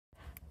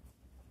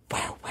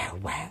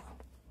well,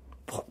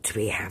 what do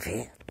we have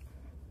here?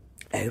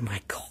 Oh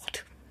my God.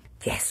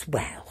 Yes,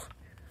 well,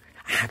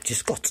 I have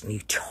just got a new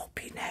job,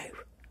 you know.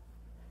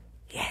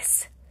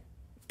 Yes,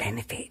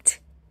 Benefit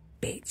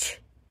Bitch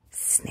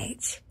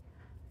Snitch.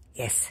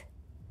 Yes,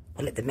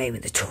 well, at the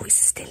moment the Tories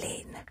are still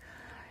in,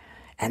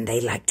 and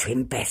they like to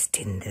invest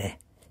in the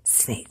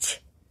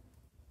snitch,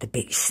 the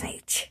bitch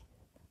snitch.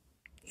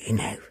 You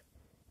know,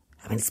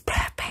 I mean, it's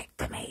perfect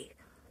for me.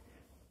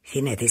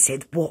 You know, they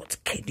said, what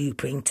can you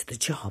bring to the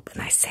job?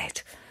 And I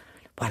said,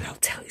 well, I'll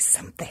tell you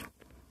something.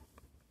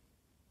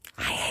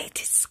 I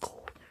hated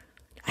school.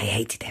 I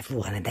hated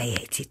everyone and they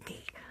hated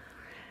me.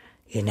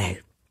 You know,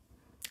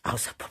 I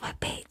was a proper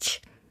bitch,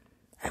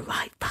 a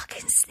right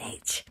fucking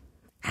snitch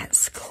at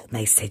school. And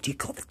they said, you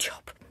got the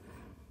job.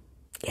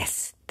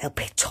 Yes, they'll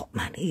pay top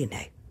money, you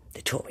know,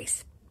 the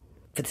Tories,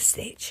 for the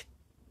snitch.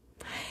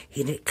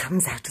 You know, it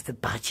comes out of the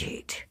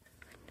budget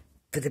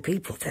for the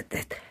people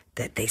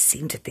that they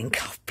seem to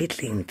think are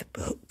fiddling the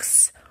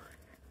books.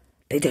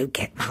 They don't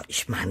get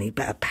much money,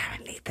 but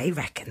apparently they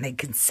reckon they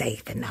can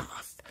save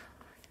enough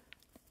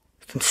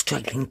from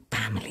struggling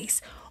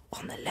families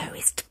on the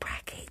lowest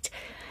bracket,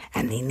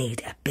 and they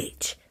need a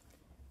bitch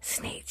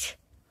snitch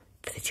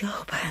for the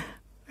job.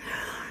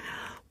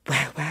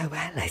 Well,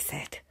 I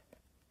said.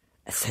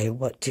 So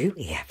what do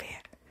we have here?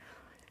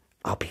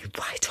 I'll be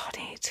right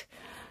on it.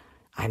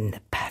 I'm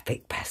the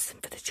perfect person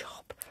for the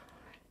job,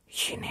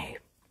 you know,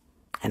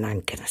 and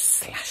I'm going to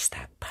slash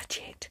that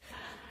budget,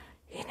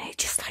 you know,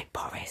 just like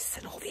Boris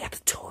and all the other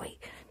Tory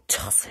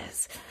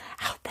tossers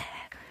out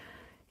there.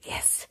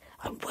 Yes,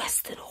 I'm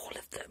worse than all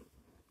of them.